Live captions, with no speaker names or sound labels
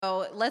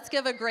So let's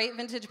give a great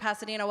Vintage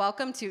Pasadena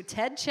welcome to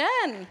Ted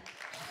Chen.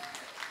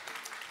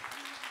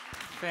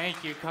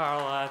 Thank you,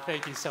 Carla.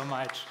 Thank you so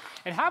much.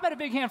 And how about a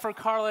big hand for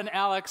Carla and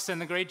Alex and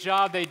the great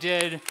job they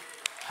did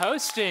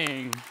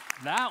hosting.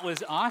 That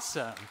was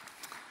awesome.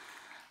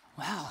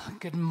 Well,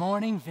 good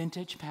morning,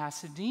 Vintage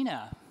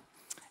Pasadena.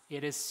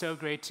 It is so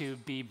great to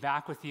be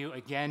back with you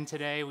again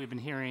today. We've been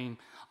hearing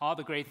all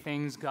the great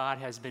things God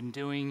has been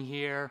doing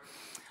here.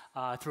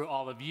 Through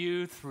all of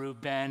you, through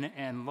Ben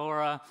and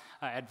Laura.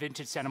 At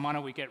Vintage Santa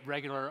Monica, we get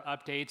regular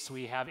updates.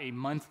 We have a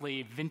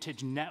monthly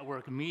Vintage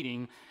Network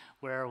meeting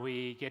where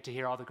we get to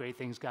hear all the great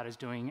things God is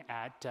doing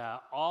at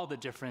all the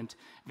different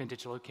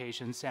vintage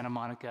locations, Santa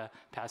Monica,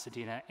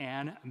 Pasadena,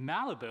 and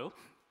Malibu.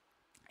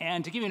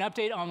 And to give you an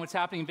update on what's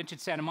happening in Vintage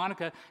Santa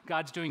Monica,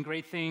 God's doing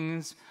great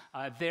things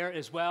there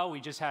as well. We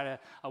just had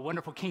a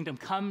wonderful Kingdom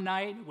Come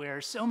night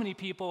where so many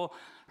people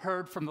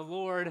heard from the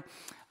Lord.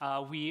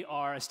 We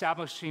are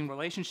establishing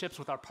relationships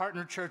with our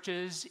partner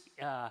churches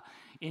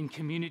in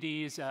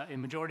communities, in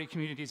majority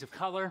communities of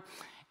color.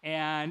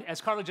 And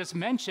as Carla just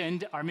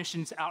mentioned, our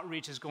missions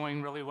outreach is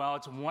going really well.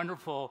 It's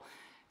wonderful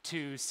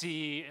to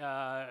see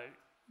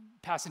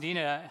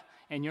Pasadena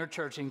and your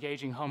church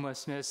engaging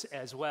homelessness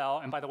as well.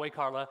 And by the way,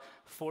 Carla,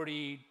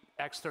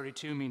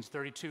 40x32 means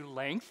 32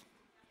 length,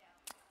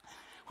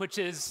 which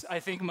is, I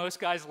think, most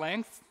guys'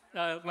 length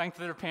of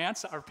their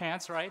pants, our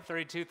pants, right?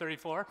 32,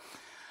 34.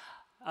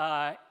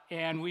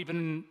 And we've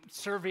been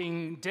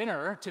serving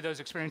dinner to those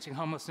experiencing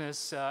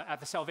homelessness at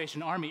the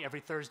Salvation Army every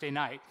Thursday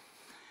night.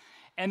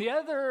 And the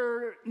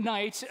other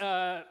night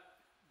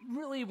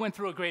really went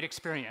through a great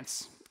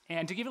experience.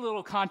 And to give you a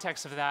little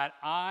context of that,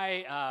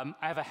 I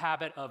have a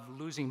habit of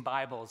losing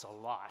Bibles a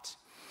lot.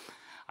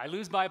 I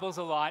lose Bibles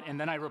a lot, and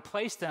then I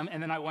replace them,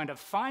 and then I wind up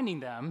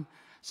finding them.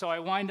 So I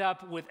wind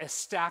up with a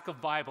stack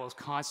of Bibles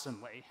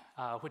constantly,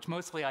 which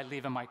mostly I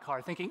leave in my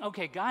car, thinking,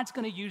 okay, God's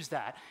going to use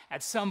that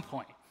at some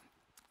point.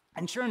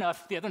 And sure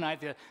enough, the other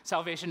night, the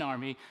Salvation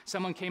Army,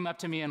 someone came up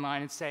to me in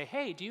line and said,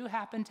 hey, do you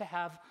happen to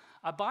have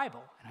a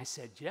Bible? And I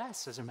said,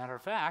 yes, as a matter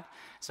of fact.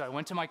 So I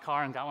went to my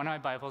car and got one of my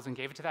Bibles and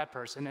gave it to that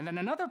person. And then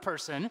another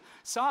person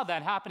saw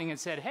that happening and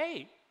said,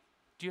 hey,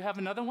 do you have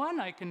another one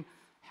I can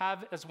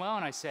have as well?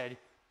 And I said,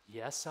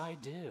 yes, I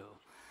do.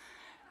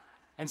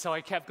 And so I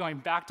kept going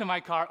back to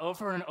my car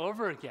over and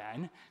over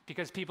again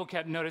because people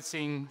kept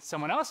noticing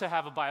someone else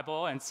have a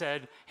Bible and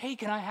said, hey,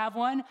 can I have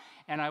one?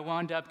 And I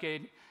wound up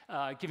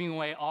giving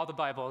away all the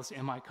Bibles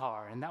in my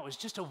car. And that was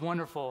just a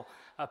wonderful,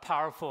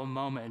 powerful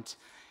moment.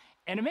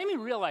 And it made me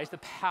realize the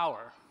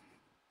power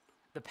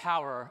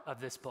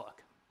of this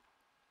book.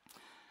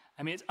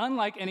 I mean, it's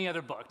unlike any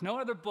other book. No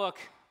other book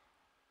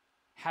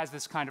has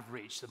this kind of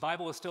reach. The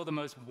Bible is still the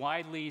most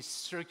widely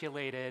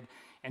circulated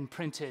and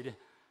printed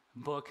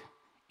book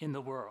in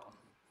the world.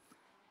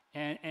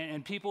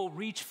 And people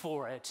reach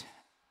for it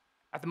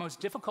at the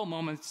most difficult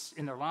moments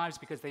in their lives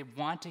because they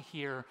want to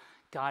hear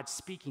God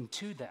speaking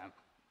to them.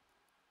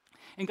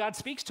 And God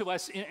speaks to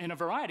us in a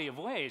variety of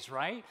ways,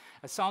 right?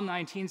 As Psalm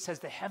 19 says,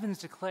 the heavens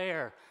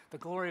declare the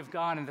glory of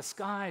God and the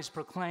skies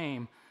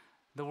proclaim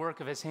the work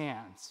of his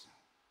hands.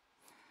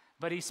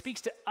 But he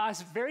speaks to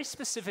us very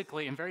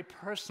specifically and very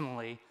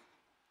personally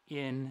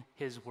in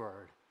his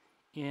word,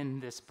 in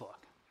this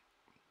book.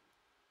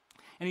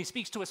 And he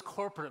speaks to us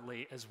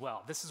corporately as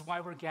well. This is why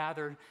we're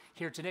gathered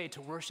here today,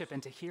 to worship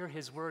and to hear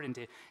his word and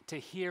to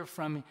hear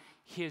from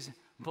his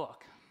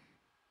book.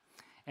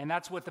 And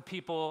that's what the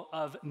people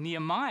of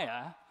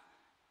Nehemiah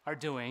are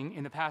doing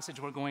in the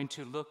passage we're going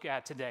to look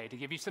at today. To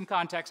give you some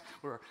context,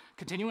 we're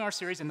continuing our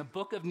series in the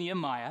book of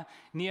Nehemiah.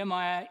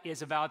 Nehemiah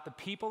is about the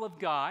people of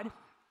God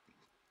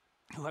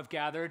who have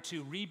gathered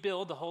to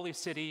rebuild the holy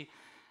city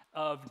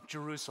of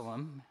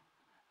Jerusalem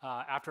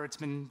after it's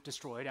been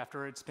destroyed,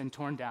 after it's been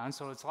torn down.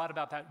 So it's a lot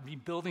about that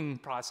rebuilding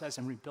process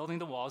and rebuilding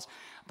the walls.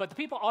 But the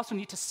people also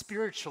need to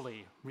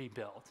spiritually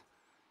rebuild.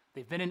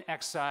 They've been in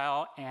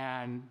exile,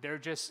 and they're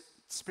just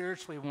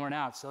spiritually worn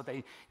out. So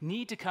they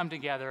need to come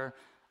together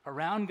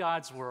around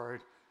God's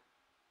word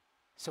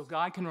so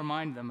God can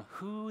remind them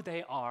who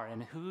they are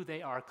and who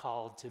they are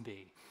called to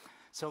be.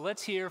 So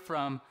let's hear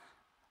from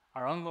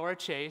our own Laura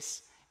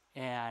Chase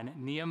and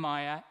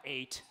Nehemiah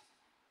 8,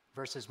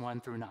 verses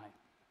 1 through 9.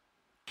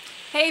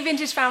 Hey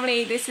Vintage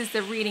family, this is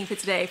the reading for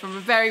today from a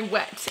very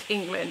wet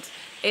England.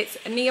 It's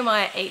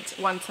Nehemiah 8,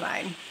 1 to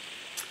 9.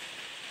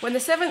 When the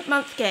 7th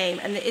month came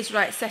and the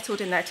Israelites settled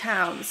in their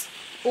towns,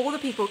 all the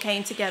people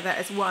came together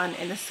as one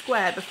in the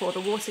square before the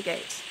water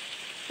gate.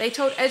 They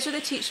told Ezra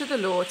the teacher of the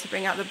law to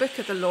bring out the book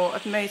of the law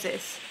of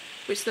Moses,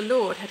 which the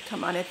Lord had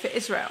commanded for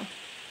Israel.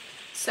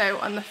 So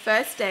on the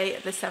first day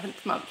of the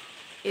 7th month,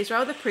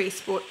 Israel the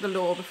priest brought the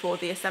law before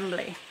the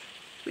assembly,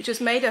 which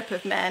was made up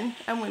of men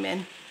and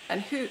women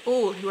and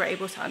all who were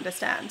able to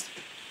understand.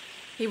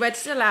 He read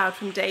it aloud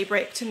from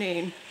daybreak to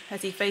noon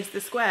as he faced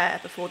the square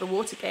before the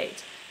water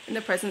gate in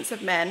the presence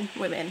of men,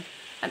 women,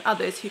 and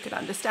others who could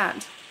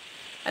understand.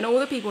 And all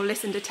the people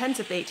listened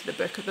attentively to the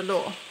book of the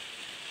law.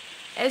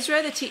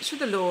 Ezra, the teacher of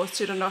the law,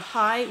 stood on a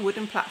high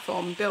wooden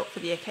platform built for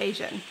the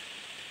occasion.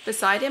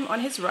 Beside him, on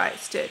his right,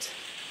 stood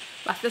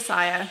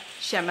Mathathiah,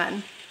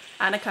 Sheman,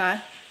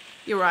 Anakah,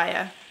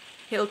 Uriah,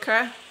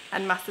 Hilkiah,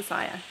 and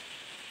Mathathiah.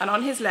 And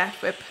on his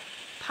left were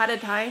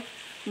Padadai,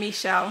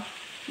 Mishael,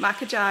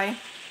 Makajai,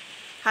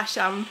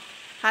 Hasham,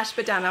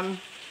 Hashbadanam,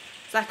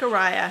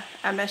 Zechariah,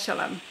 and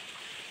Meshullam.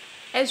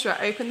 Ezra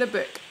opened the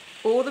book.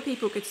 All the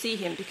people could see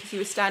him because he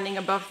was standing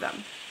above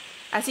them.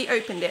 As he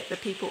opened it, the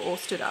people all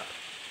stood up.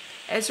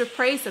 Ezra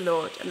praised the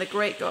Lord and the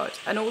great God,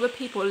 and all the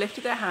people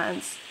lifted their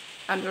hands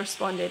and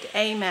responded,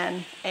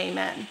 Amen,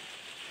 Amen.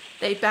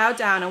 They bowed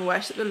down and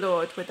worshipped the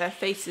Lord with their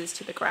faces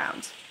to the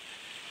ground.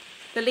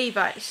 The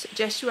Levites,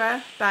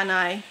 Jeshua,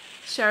 Bani,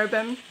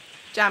 Sherebim,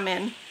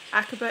 Jamin,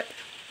 Akabut,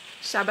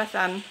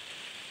 Shabbathan,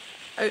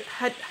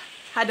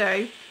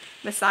 Haddo,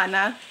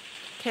 Messana,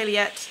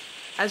 Keliet,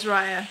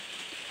 Azariah,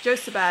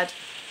 Josabad,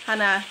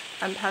 Hannah,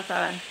 and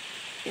Pathan,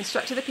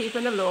 instructed the people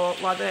in the law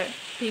while the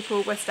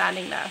people were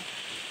standing there.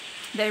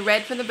 They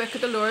read from the book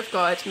of the law of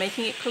God,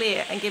 making it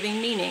clear and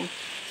giving meaning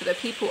so that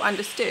people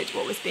understood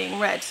what was being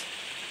read.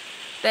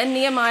 Then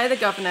Nehemiah the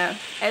governor,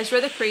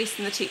 Ezra the priest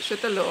and the teacher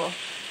of the law,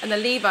 and the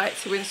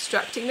Levites who were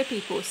instructing the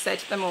people said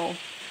to them all,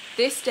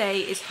 This day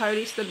is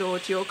holy to the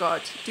Lord your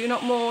God. Do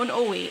not mourn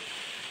or weep,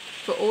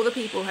 for all the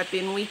people had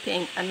been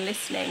weeping and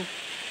listening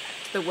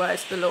to the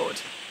words of the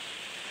Lord.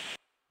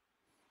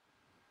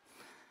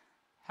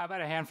 How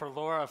about a hand for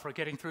Laura for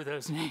getting through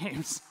those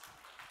names?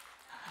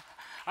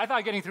 I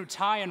thought getting through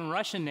Thai and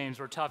Russian names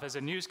were tough as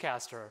a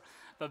newscaster,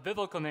 but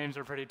biblical names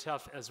are pretty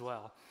tough as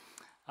well.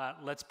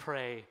 Let's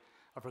pray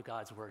over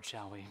God's word,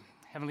 shall we?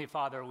 Heavenly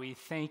Father, we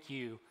thank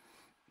you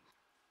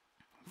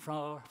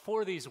for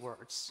these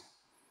words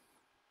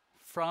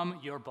from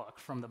your book,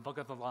 from the book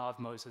of the law of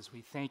Moses.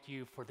 We thank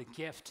you for the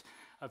gift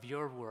of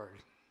your word.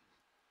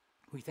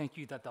 We thank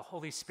you that the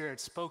Holy Spirit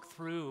spoke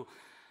through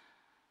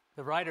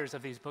the writers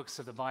of these books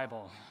of the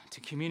Bible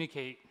to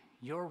communicate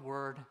your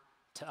word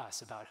to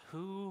us about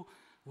who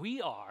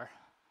we are,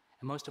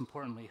 and most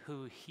importantly,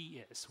 who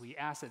he is. We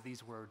ask that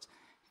these words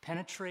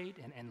penetrate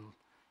and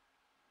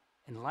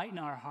enlighten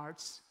our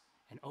hearts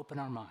and open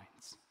our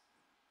minds.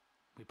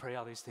 We pray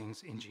all these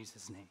things in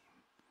Jesus' name.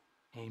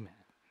 Amen.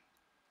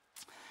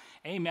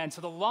 Amen. So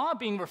the law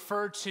being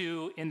referred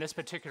to in this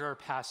particular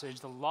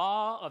passage, the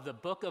law of the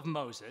book of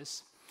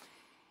Moses,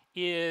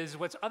 is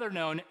what's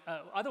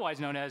otherwise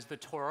known as the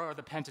Torah or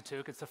the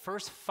Pentateuch. It's the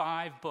first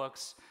 5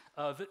 books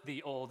of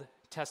the Old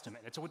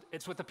Testament.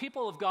 It's what the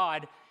people of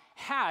God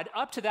had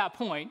up to that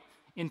point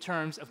in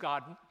terms of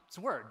God's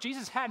word.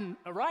 Jesus hadn't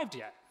arrived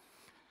yet,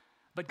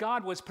 but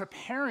God was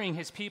preparing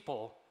his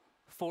people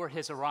for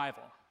his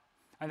arrival.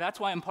 And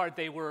that's why, in part,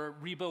 they were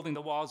rebuilding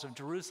the walls of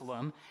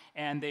Jerusalem,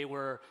 and they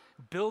were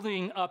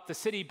building up the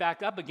city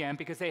back up again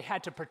because they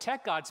had to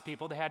protect God's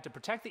people. They had to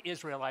protect the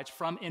Israelites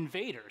from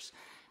invaders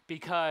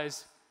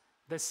because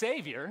the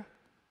Savior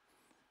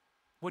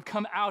would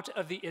come out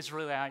of the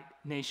Israelite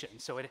nation.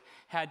 So it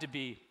had to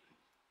be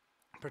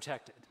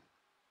protected.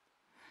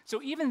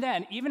 So even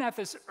then, even at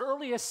this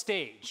earliest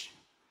stage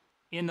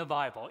in the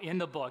Bible, in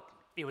the book,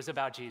 it was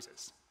about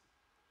Jesus.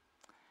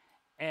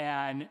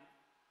 And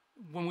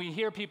when we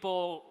hear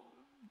people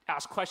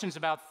ask questions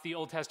about the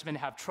Old Testament,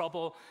 have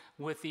trouble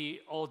with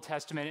the Old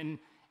Testament,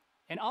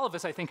 and all of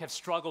us, I think, have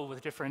struggled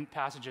with different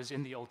passages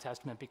in the Old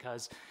Testament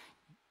because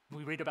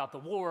we read about the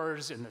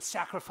wars and the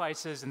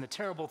sacrifices and the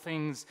terrible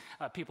things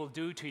people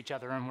do to each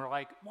other, and we're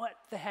like, what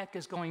the heck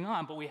is going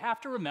on? But we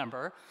have to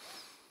remember,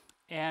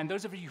 and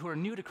those of you who are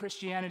new to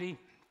Christianity,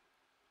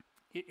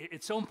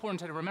 it's so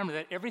important to remember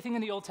that everything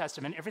in the Old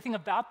Testament, everything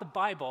about the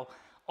Bible,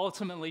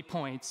 ultimately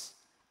points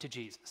to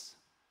Jesus.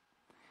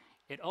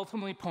 It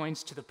ultimately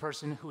points to the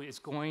person who is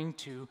going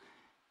to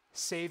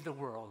save the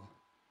world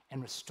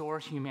and restore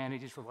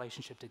humanity's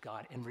relationship to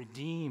God and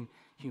redeem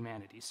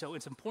humanity. So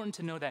it's important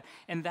to know that.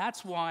 And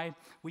that's why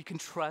we can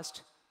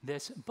trust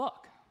this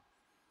book.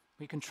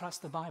 We can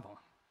trust the Bible.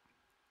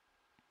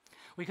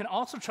 We can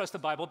also trust the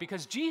Bible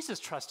because Jesus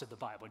trusted the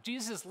Bible.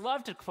 Jesus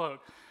loved to quote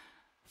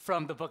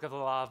from the book of the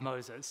law of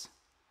Moses.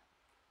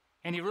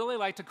 And he really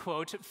liked to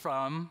quote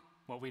from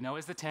what we know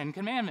as the 10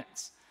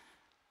 Commandments.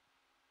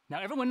 Now,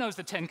 everyone knows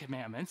the 10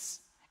 Commandments,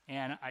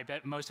 and I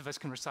bet most of us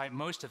can recite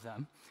most of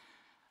them.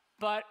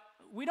 But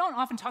we don't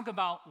often talk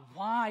about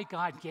why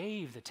God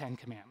gave the 10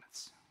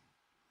 Commandments.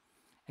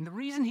 And the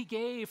reason he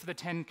gave the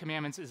 10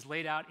 Commandments is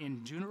laid out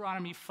in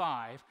Deuteronomy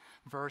 5,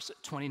 verse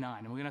 29.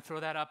 And we're going to throw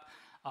that up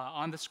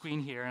on the screen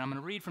here. And I'm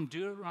going to read from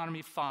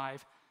Deuteronomy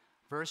 5,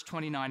 verse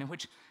 29, in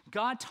which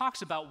God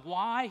talks about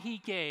why he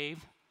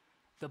gave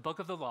the book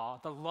of the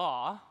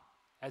law,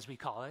 as we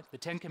call it, the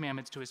 10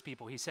 Commandments to his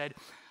people. He said,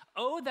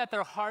 "Oh, that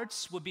their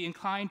hearts would be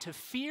inclined to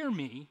fear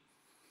me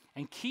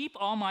and keep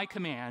all my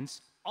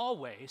commands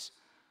always,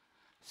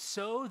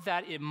 so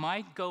that it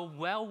might go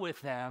well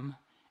with them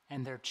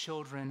and their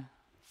children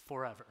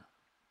forever."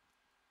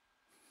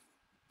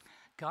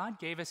 God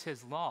gave us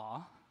his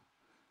law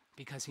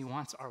because he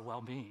wants our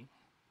well-being.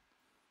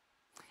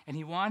 And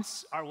he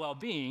wants our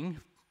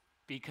well-being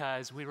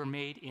because we were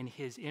made in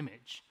his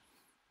image.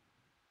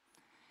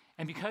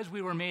 And because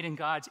we were made in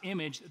God's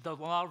image, the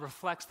law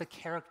reflects the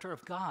character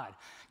of God.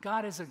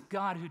 God is a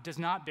God who does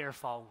not bear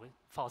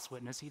false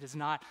witness. He does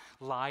not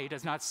lie. He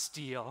does not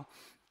steal.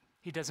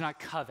 He does not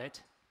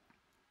covet.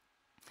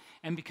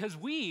 And because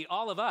we,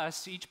 all of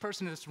us, each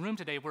person in this room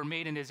today, were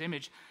made in his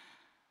image,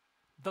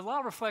 the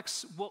law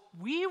reflects what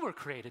we were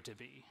created to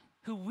be,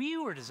 who we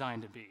were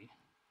designed to be.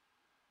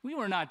 We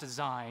were not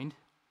designed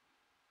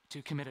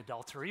to commit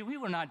adultery. We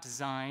were not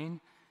designed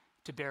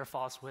to bear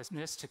false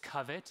witness, to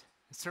covet.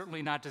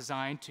 Certainly not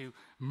designed to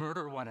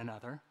murder one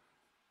another.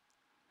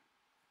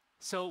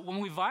 So when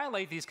we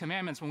violate these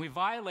commandments, when we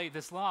violate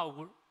this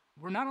law,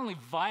 we're not only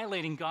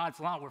violating God's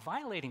law, we're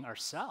violating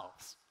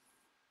ourselves.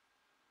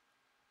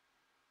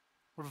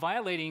 We're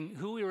violating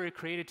who we were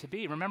created to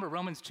be. Remember,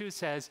 Romans 2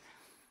 says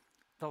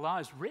the law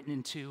is written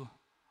into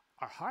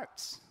our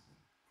hearts.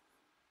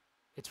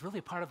 It's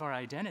really part of our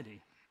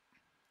identity.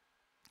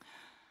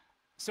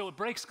 So it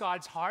breaks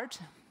God's heart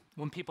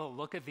when people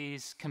look at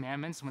these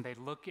commandments, when they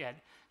look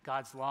at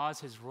God's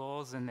laws, his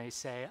rules, and they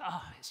say,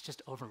 oh, it's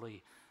just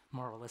overly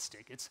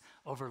moralistic. It's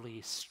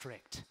overly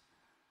strict.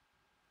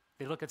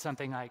 They look at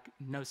something like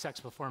no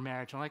sex before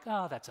marriage, and like,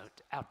 oh, that's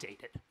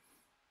outdated.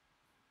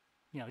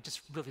 It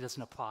just really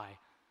doesn't apply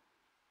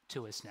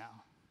to us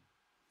now.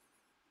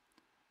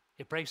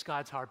 It breaks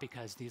God's heart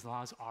because these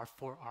laws are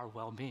for our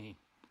well-being.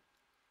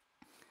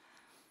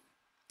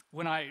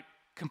 When I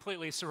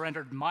completely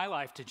surrendered my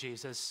life to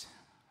Jesus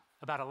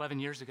about 11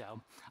 years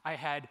ago, I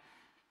had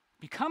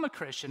become a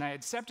Christian. I had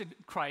accepted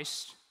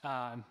Christ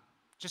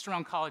just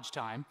around college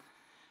time,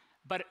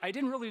 but I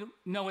didn't really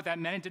know what that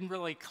meant. It didn't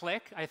really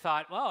click. I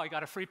thought, well, I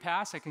got a free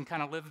pass. I can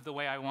kind of live the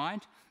way I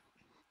want.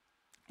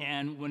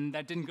 And when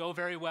that didn't go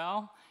very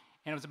well,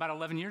 and it was about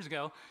 11 years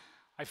ago,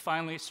 I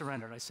finally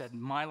surrendered. I said,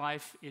 my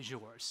life is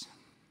yours.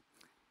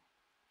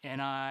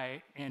 And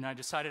I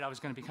decided I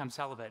was going to become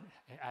celibate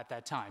at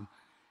that time.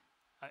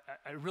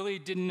 I really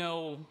didn't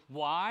know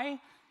why,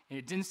 and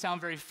it didn't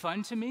sound very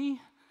fun to me,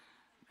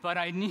 but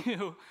I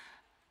knew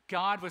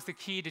God was the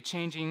key to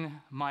changing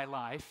my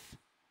life,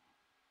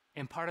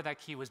 and part of that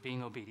key was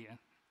being obedient.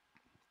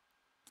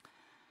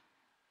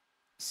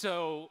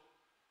 So,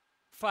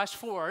 flash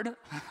forward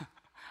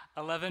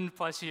 11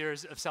 plus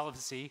years of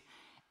celibacy,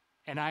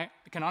 and I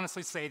can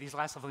honestly say these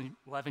last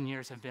 11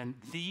 years have been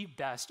the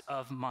best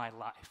of my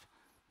life.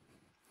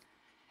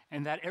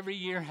 And that every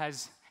year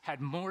has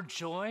had more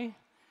joy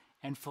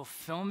and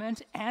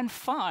fulfillment and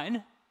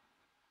fun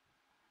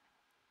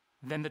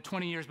than the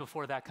 20 years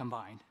before that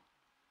combined.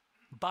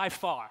 By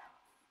far.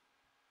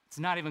 It's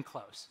not even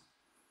close.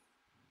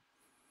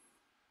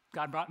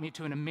 God brought me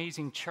to an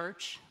amazing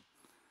church,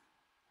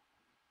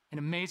 an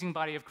amazing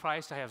body of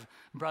Christ. I have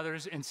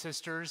brothers and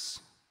sisters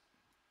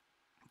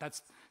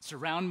that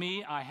surround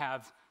me. I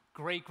have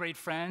great, great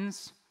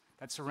friends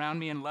that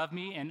surround me and love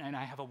me, and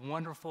I have a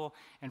wonderful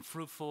and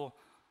fruitful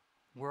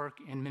work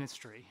in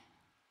ministry.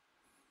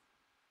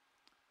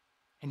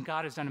 And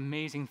God has done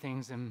amazing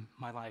things in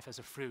my life as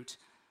a fruit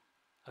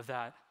of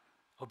that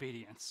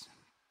obedience.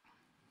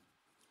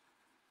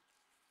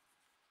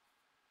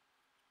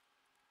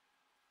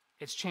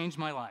 It's changed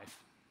my life.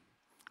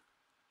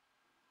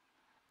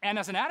 And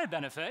as an added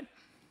benefit,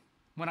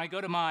 when I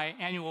go to my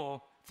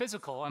annual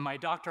physical and my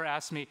doctor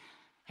asks me,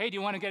 hey, do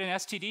you want to get an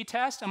STD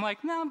test? I'm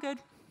like, no, I'm good.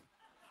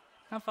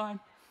 I'm fine.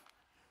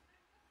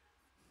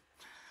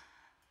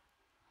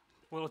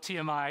 A little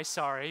TMI,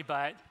 sorry,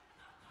 but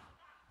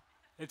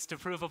it's to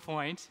prove a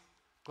point.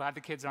 Glad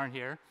the kids aren't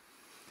here.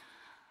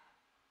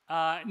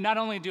 Not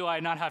only do I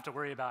not have to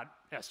worry about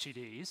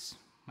STDs,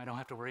 I don't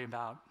have to worry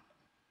about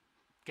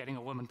getting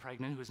a woman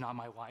pregnant who's not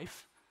my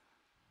wife.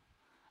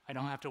 I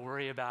don't have to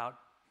worry about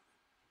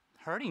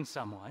hurting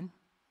someone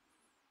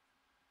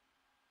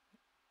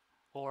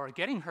or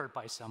getting hurt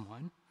by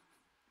someone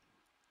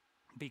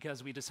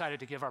because we decided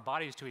to give our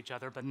bodies to each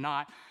other, but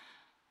not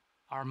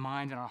our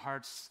mind and our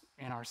hearts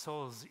and our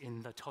souls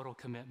in the total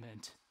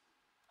commitment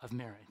of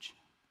marriage.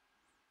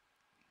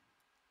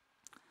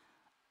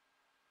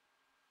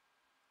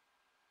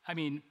 I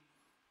mean,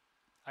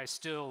 I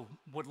still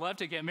would love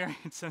to get married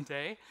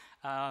someday.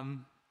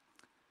 I'm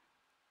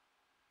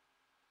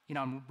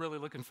really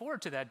looking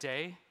forward to that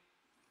day.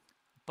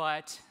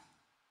 But,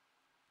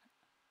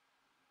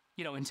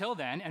 until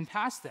then and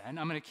past then,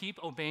 I'm going to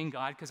keep obeying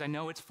God because I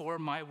know it's for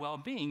my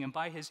well-being. And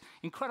by his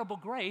incredible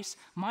grace,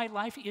 my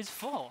life is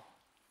full.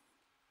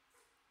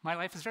 My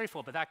life is very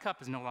full, but that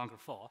cup is no longer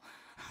full.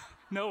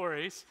 No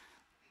worries.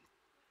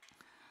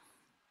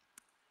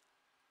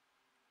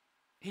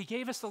 He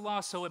gave us the law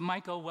so it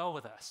might go well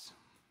with us.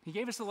 He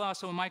gave us the law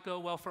so it might go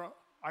well for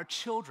our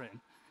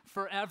children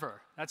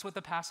forever. That's what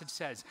the passage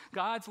says.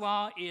 God's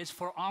law is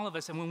for all of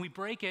us, and when we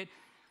break it,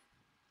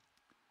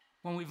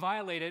 when we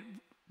violate it,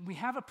 we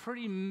have a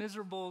pretty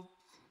miserable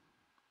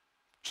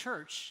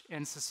church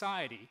and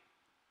society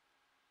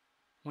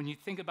when you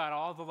think about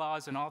all the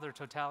laws in all their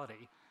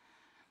totality.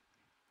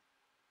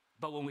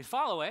 But when we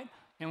follow it,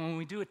 and when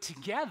we do it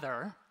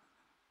together,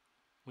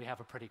 we have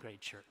a pretty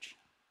great church.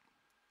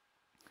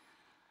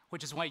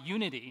 Which is why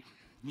unity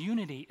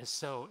unity is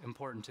so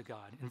important to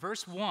God. In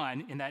verse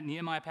 1, in that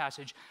Nehemiah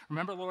passage,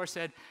 remember Laura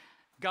said,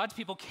 God's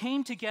people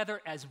came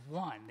together as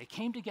one. They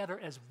came together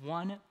as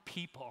one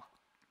people.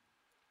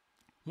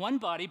 One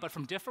body, but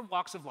from different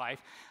walks of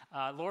life.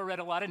 Laura read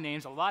a lot of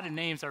names. A lot of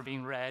names are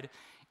being read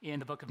in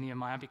the book of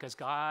Nehemiah because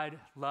God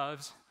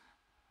loves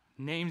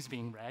names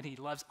being read. He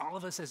loves all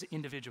of us as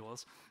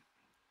individuals.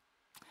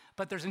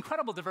 But there's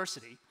incredible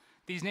diversity.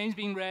 These names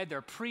being read,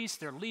 they're priests,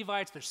 they're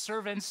Levites, they're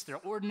servants, they're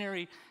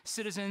ordinary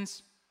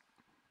citizens.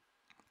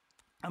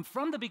 And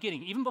from the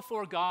beginning, even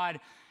before God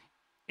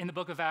in the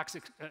book of Acts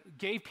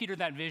gave Peter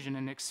that vision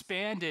and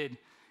expanded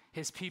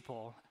his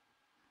people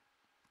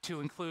to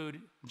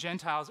include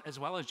Gentiles as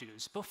well as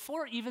Jews,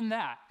 before even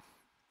that,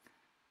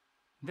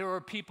 there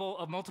were people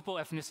of multiple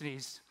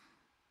ethnicities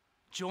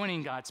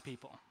joining God's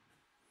people.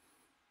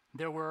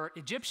 There were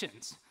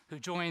Egyptians who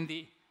joined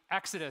the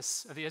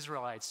exodus of the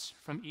Israelites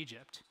from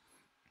Egypt.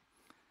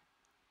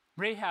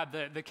 Rahab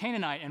the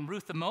Canaanite and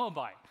Ruth the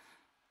Moabite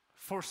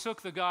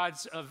forsook the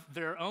gods of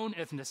their own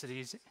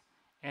ethnicities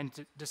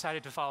and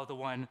decided to follow the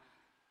one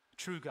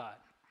true God.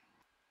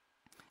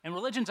 And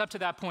religions up to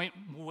that point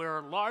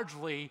were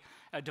largely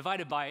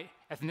divided by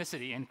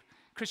ethnicity, and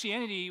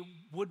Christianity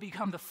would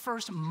become the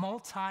first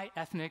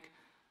multi-ethnic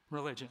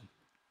religion.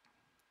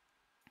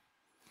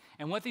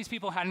 And what these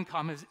people had in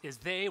common is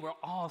they were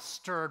all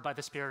stirred by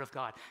the Spirit of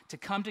God to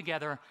come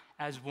together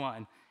as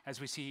one,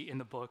 as we see in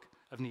the book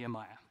of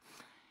Nehemiah.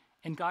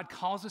 And God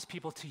calls his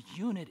people to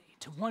unity,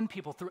 to one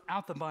people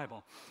throughout the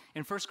Bible.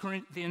 In 1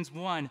 Corinthians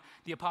 1,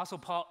 the Apostle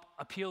Paul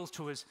appeals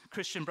to his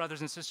Christian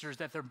brothers and sisters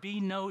that there be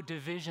no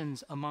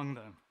divisions among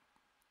them,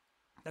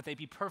 that they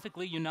be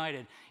perfectly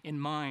united in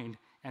mind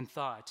and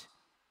thought.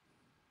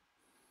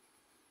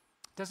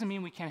 Doesn't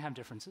mean we can't have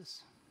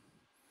differences.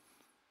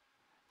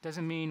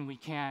 Doesn't mean we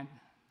can't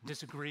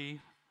disagree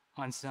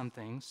on some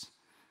things.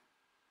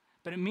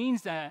 But it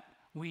means that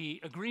we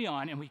agree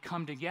on and we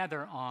come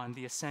together on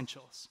the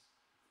essentials.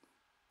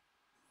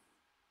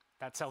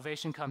 That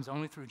salvation comes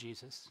only through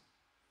Jesus,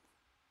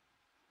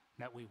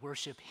 that we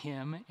worship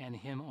him and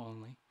him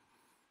only,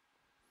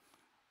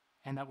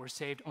 and that we're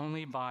saved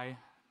only by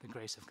the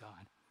grace of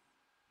God.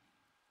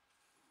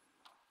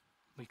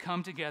 We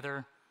come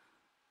together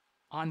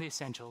on the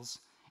essentials,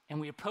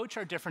 and we approach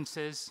our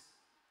differences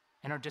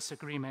and our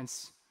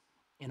disagreements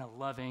in a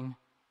loving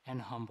and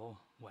humble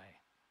way,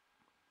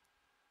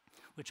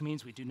 which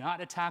means we do not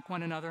attack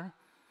one another.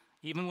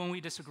 Even when we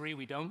disagree,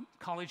 we don't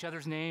call each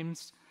other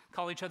names,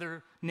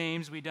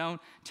 we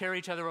don't tear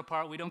each other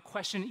apart, we don't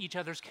question each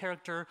other's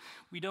character,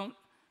 we don't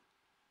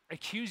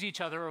accuse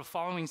each other of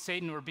following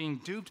Satan or being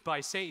duped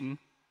by Satan.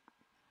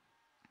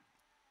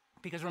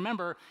 Because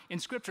remember, in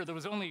Scripture, there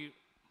was only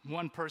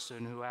one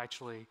person who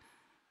actually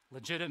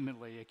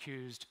legitimately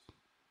accused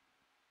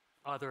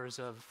others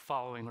of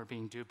following or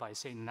being duped by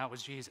Satan, and that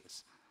was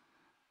Jesus.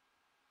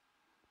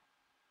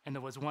 And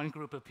there was one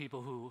group of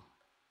people who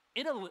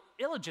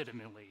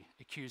illegitimately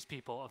accused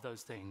people of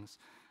those things,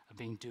 of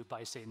being duped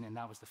by Satan, and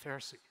that was the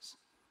Pharisees.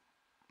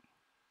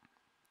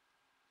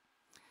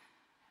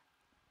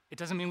 It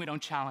doesn't mean we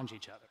don't challenge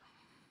each other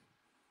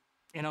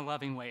in a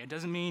loving way. It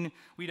doesn't mean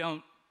we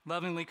don't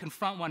lovingly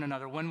confront one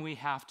another when we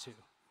have to.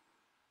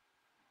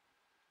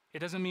 It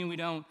doesn't mean we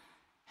don't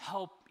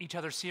help each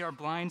other see our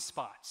blind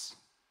spots.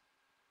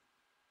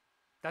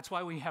 That's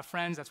why we have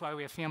friends, that's why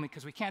we have family,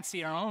 because we can't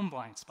see our own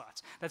blind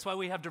spots. That's why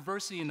we have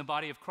diversity in the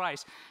body of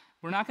Christ.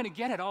 We're not going to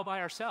get it all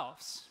by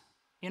ourselves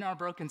in our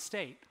broken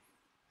state.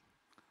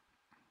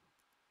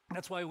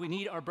 That's why we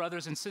need our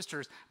brothers and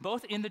sisters,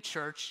 both in the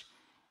church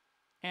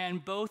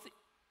and both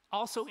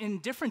also in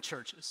different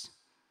churches,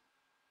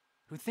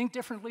 who think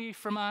differently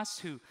from us,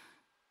 who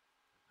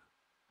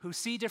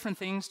see different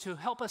things, to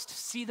help us to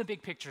see the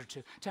big picture,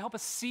 to help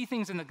us see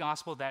things in the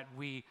gospel that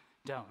we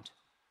don't.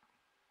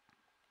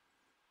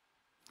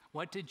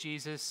 What did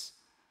Jesus,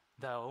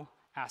 though,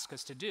 ask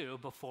us to do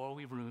before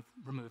we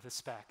remove the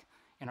speck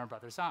in our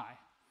brother's eye?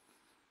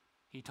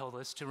 He told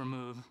us to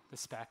remove the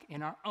speck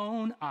in our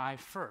own eye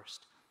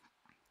first.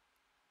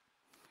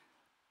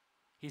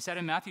 He said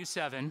in Matthew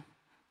 7,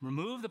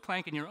 remove the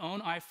plank in your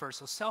own eye first.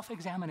 So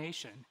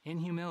self-examination in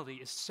humility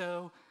is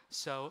so,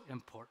 so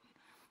important.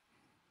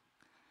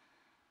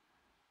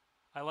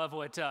 I love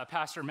what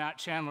Pastor Matt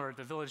Chandler at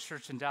the Village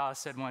Church in Dallas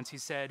said once. He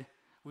said,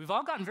 we've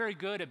all gotten very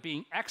good at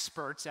being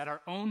experts at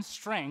our own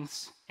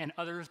strengths and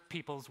other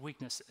people's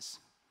weaknesses.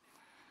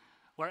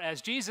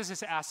 Whereas Jesus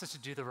has asked us to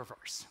do the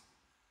reverse.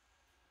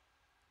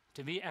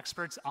 To be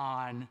experts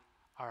on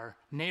our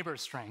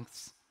neighbor's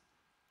strengths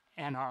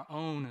and our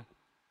own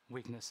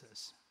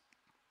weaknesses.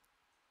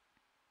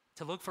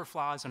 To look for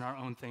flaws in our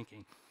own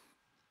thinking.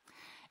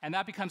 And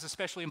that becomes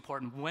especially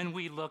important when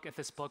we look at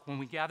this book, when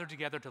we gather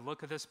together to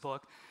look at this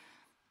book.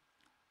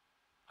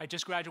 I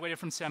just graduated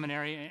from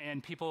seminary,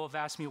 and people have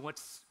asked me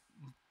what's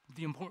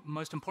the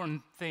most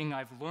important thing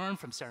I've learned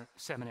from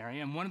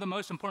seminary. And one of the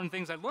most important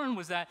things I learned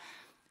was that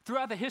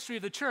throughout the history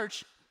of the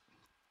church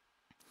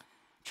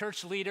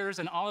leaders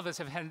and all of us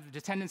have had the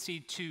tendency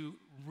to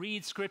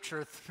read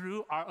Scripture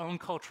through our own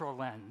cultural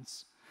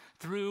lens,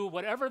 through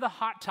whatever the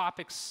hot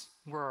topics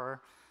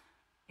were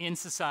in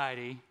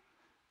society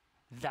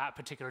that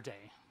particular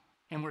day.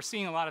 And we're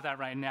seeing a lot of that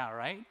right now,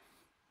 right?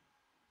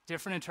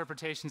 Different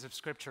interpretations of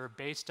Scripture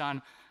based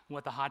on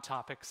what the hot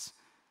topics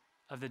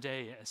of the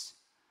day is.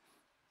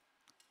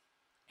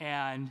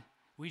 And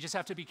we just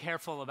have to be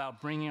careful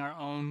about bringing our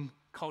own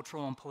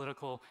cultural and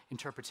political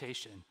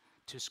interpretation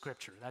to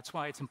Scripture. That's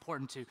why it's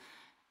important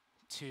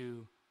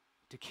to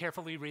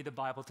carefully read the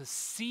Bible, to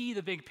see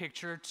the big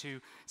picture, to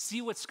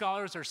see what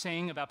scholars are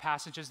saying about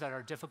passages that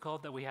are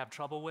difficult, that we have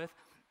trouble with.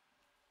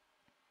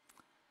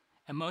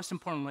 And most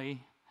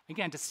importantly,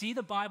 again, to see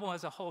the Bible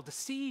as a whole, to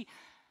see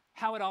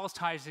how it all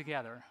ties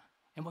together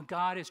and what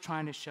God is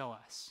trying to show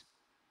us.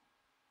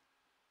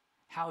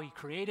 How he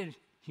created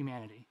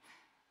humanity,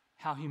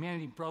 how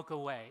humanity broke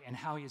away, and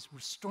how he is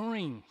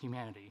restoring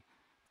humanity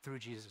through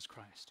Jesus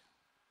Christ.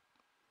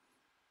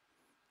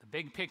 The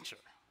big picture,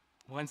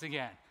 once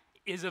again,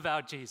 is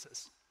about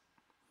Jesus.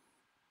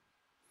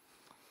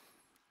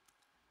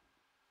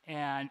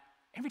 And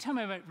every time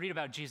I read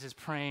about Jesus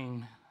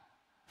praying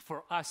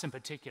for us in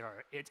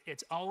particular,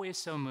 it's always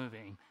so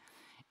moving.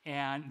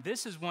 And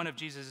this is one of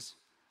Jesus',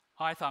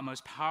 I thought,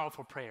 most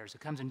powerful prayers.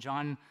 It comes in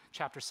John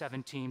chapter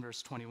 17,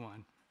 verse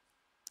 21.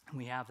 And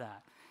we have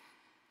that.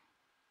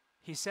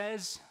 He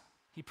says,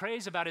 he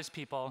prays about his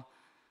people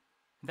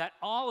that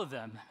all of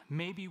them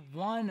may be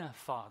one,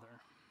 Father,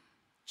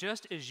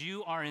 just as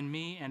you are in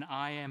me and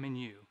I am in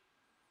you.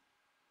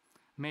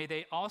 May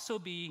they also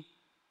be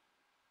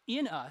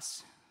in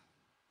us,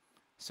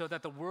 so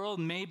that the world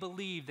may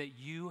believe that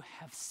you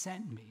have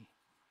sent me.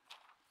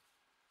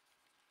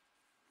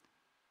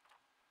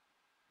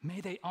 May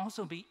they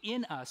also be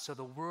in us, so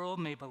the world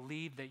may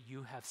believe that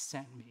you have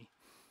sent me.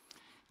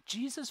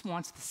 Jesus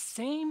wants the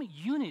same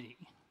unity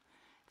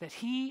that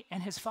he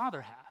and his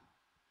Father have.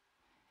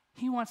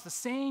 He wants the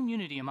same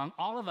unity among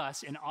all of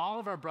us and all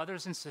of our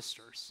brothers and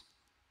sisters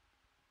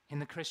in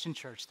the Christian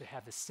church, to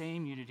have the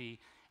same unity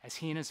as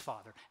he and his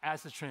Father,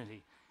 as the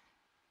Trinity.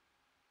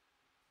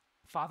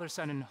 Father,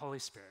 Son, and Holy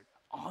Spirit,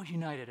 all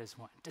united as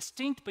one,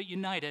 distinct but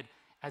united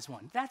as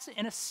one. That's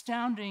an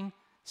astounding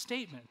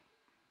statement.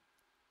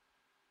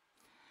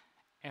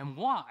 And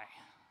why?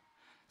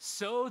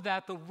 So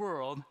that the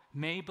world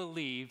may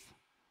believe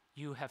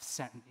you have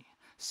sent me.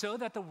 So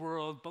that the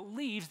world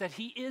believes that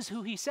he is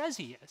who he says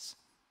he is.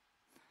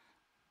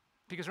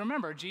 Because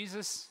remember,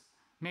 Jesus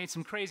made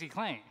some crazy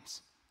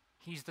claims.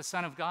 He's the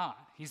Son of God.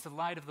 He's the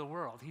light of the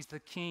world. He's the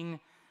King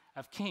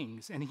of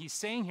kings. And he's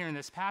saying here in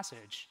this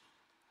passage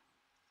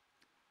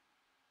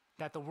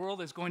that the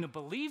world is going to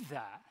believe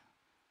that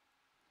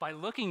by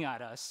looking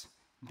at us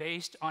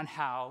based on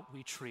how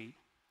we treat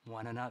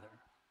one another.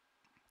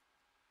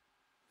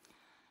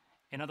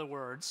 In other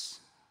words,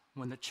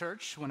 when the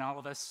church, when all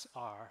of us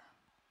are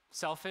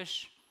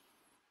selfish,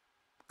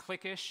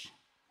 cliquish,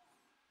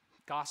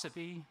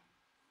 gossipy,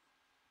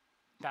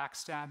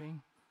 backstabbing,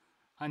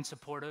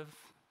 unsupportive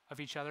of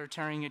each other,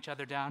 tearing each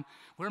other down,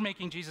 we're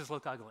making Jesus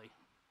look ugly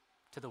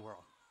to the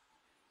world.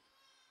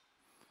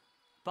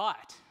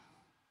 But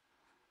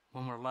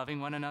when we're loving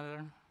one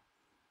another,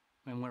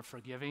 when we're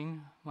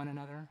forgiving one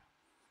another,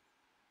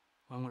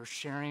 when we're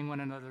sharing one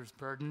another's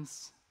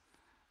burdens,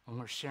 when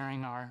we're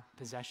sharing our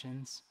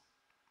possessions,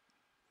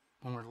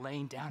 when we're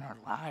laying down our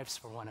lives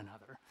for one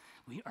another,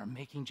 we are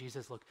making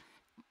Jesus look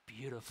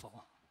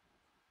beautiful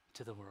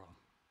to the world.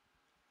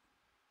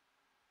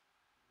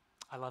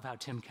 I love how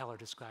Tim Keller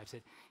describes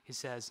it. He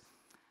says,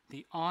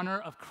 the honor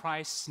of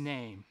Christ's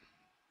name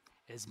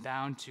is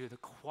bound to the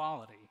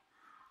quality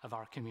of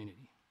our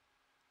community.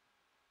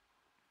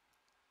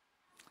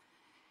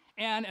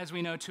 And as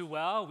we know too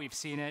well, we've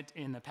seen it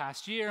in the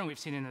past year and we've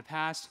seen it in the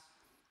past,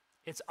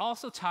 it's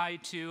also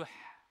tied to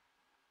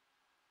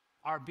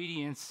our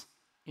obedience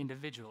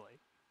individually.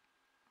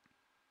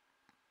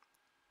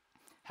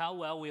 How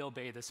well we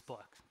obey this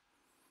book.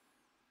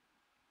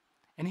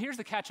 And here's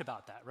the catch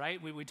about that,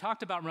 right? We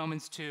talked about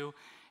Romans 2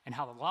 and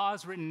how the law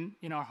is written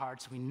in our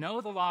hearts. We know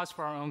the law is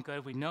for our own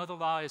good. We know the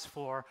law is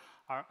for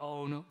our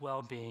own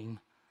well-being.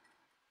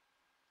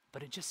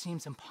 But it just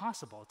seems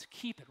impossible to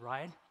keep it,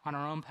 right, on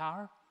our own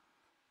power.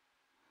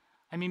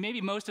 I mean,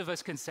 maybe most of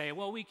us can say,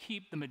 well, we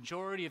keep the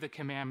majority of the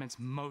commandments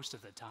most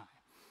of the time.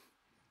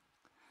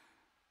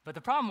 But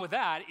the problem with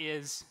that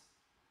is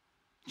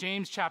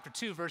James chapter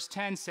 2, verse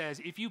 10 says,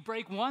 if you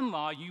break one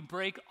law, you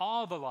break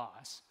all the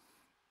laws.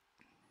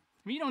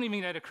 I mean, you don't even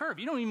get a curve.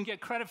 You don't even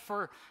get credit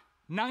for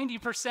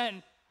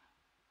 90%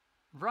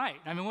 right.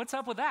 I mean, what's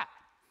up with that?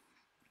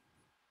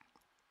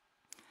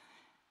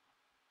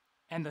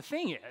 And the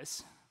thing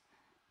is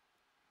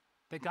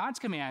that God's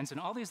commands and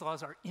all these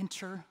laws are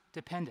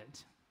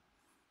interdependent.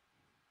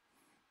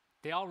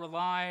 They all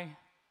rely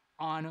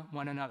on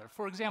one another.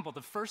 For example,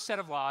 the first set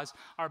of laws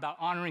are about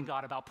honoring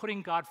God, about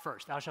putting God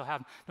first. Thou shalt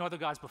have no other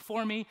gods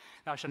before me.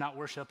 Thou shalt not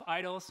worship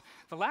idols.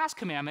 The last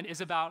commandment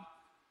is about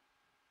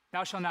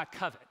thou shalt not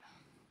covet.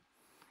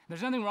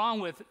 There's nothing wrong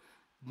with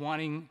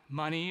wanting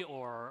money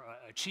or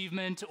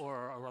achievement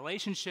or a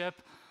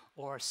relationship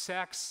or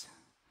sex,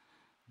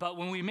 but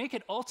when we make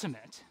it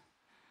ultimate,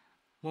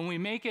 When we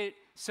make it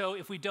so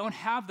if we don't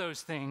have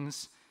those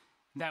things,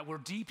 that we're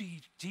deeply,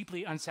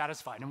 deeply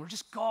unsatisfied, and we're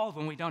just galled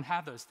when we don't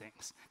have those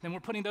things, then we're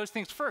putting those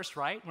things first,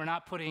 right? We're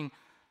not putting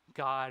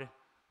God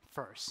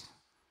first.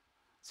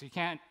 So you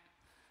can't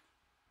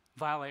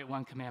violate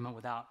one commandment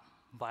without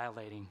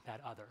violating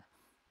that other.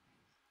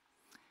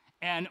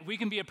 And we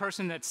can be a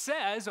person that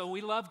says, oh,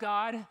 we love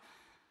God,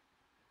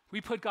 we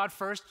put God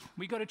first,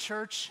 we go to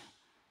church,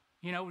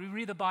 we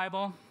read the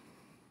Bible,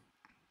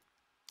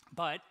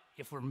 but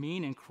if we're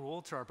mean and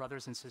cruel to our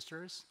brothers and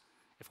sisters,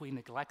 if we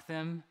neglect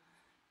them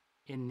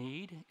in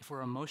need, if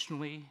we're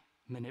emotionally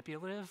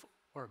manipulative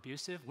or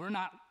abusive, we're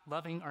not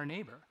loving our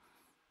neighbor.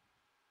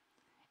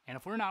 And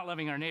if we're not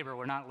loving our neighbor,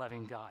 we're not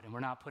loving God, and we're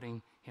not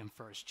putting him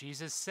first.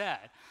 Jesus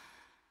said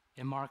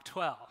in Mark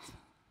 12,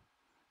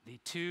 the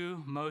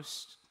two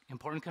most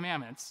important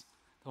commandments,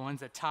 the ones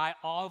that tie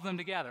all of them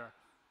together,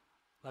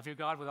 love your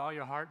God with all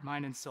your heart,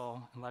 mind, and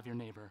soul, and love your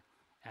neighbor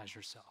as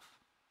yourself.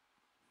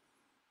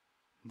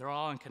 They're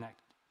all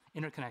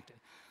interconnected.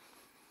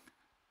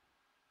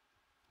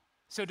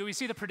 So do we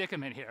see the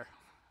predicament here?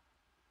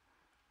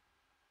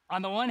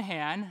 On the one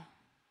hand,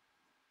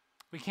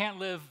 we can't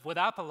live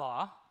without the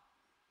law.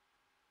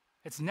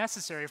 It's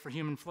necessary for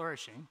human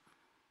flourishing.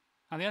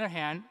 On the other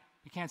hand,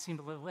 we can't seem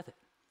to live with it.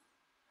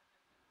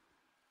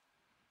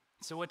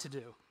 So what to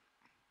do?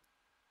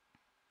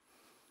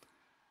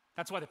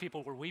 That's why the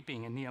people were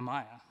weeping in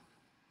Nehemiah.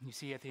 You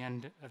see at the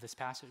end of this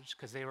passage,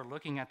 because they were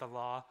looking at the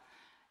law,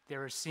 they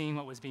were seeing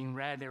what was being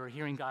read, they were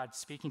hearing God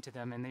speaking to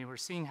them, and they were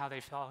seeing how they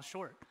fell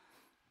short.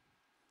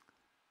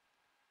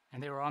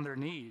 And they were on their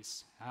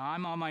knees. Now,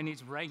 I'm on my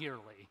knees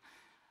regularly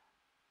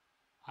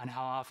on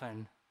how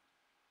often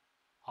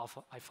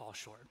I fall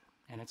short,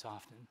 and it's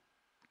often.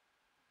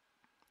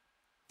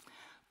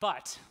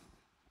 But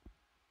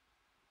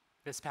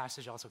this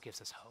passage also gives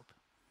us hope.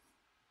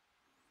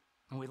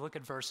 When we look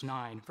at verse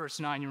 9,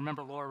 you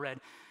remember Laura read,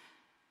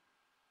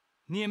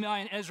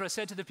 Nehemiah and Ezra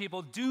said to the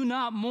people, do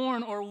not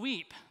mourn or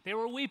weep. They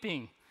were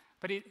weeping,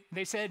 but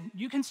they said,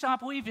 you can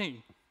stop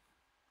weeping.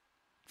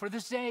 For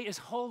this day is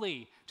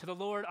holy to the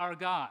Lord our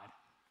God.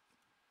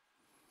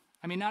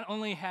 I mean, not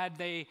only had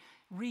they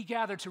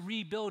regathered to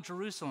rebuild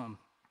Jerusalem,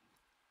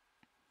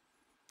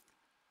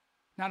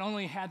 not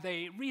only had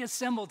they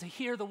reassembled to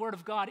hear the word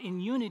of God in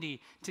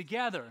unity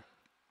together,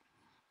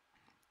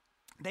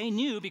 they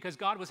knew, because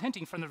God was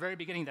hinting from the very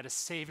beginning, that a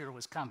Savior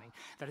was coming,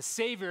 that a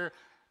Savior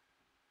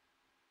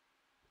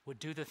would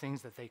do the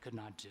things that they could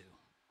not do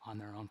on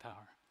their own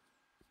power.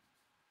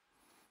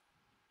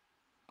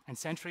 And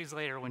centuries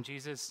later, when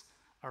Jesus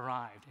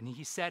arrived, and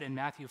he said in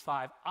Matthew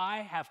 5, I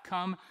have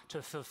come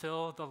to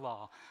fulfill the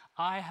law.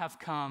 I have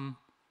come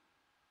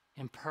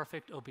in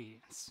perfect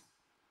obedience.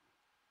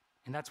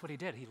 And that's what he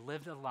did. He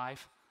lived a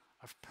life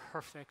of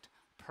perfect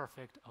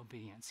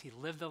obedience. He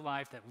lived the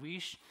life that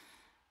we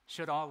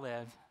should all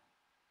live,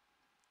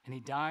 and he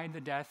died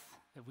the death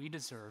that we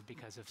deserve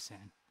because of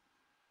sin.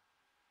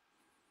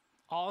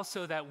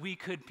 Also that we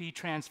could be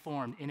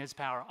transformed in his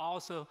power.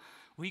 Also,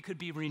 we could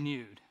be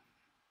renewed.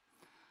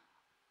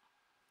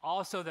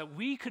 Also that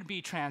we could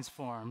be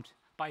transformed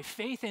by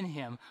faith in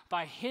him,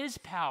 by his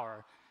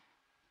power,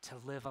 to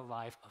live a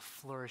life of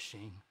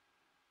flourishing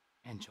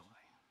and joy.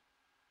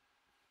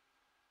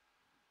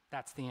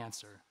 That's the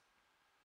answer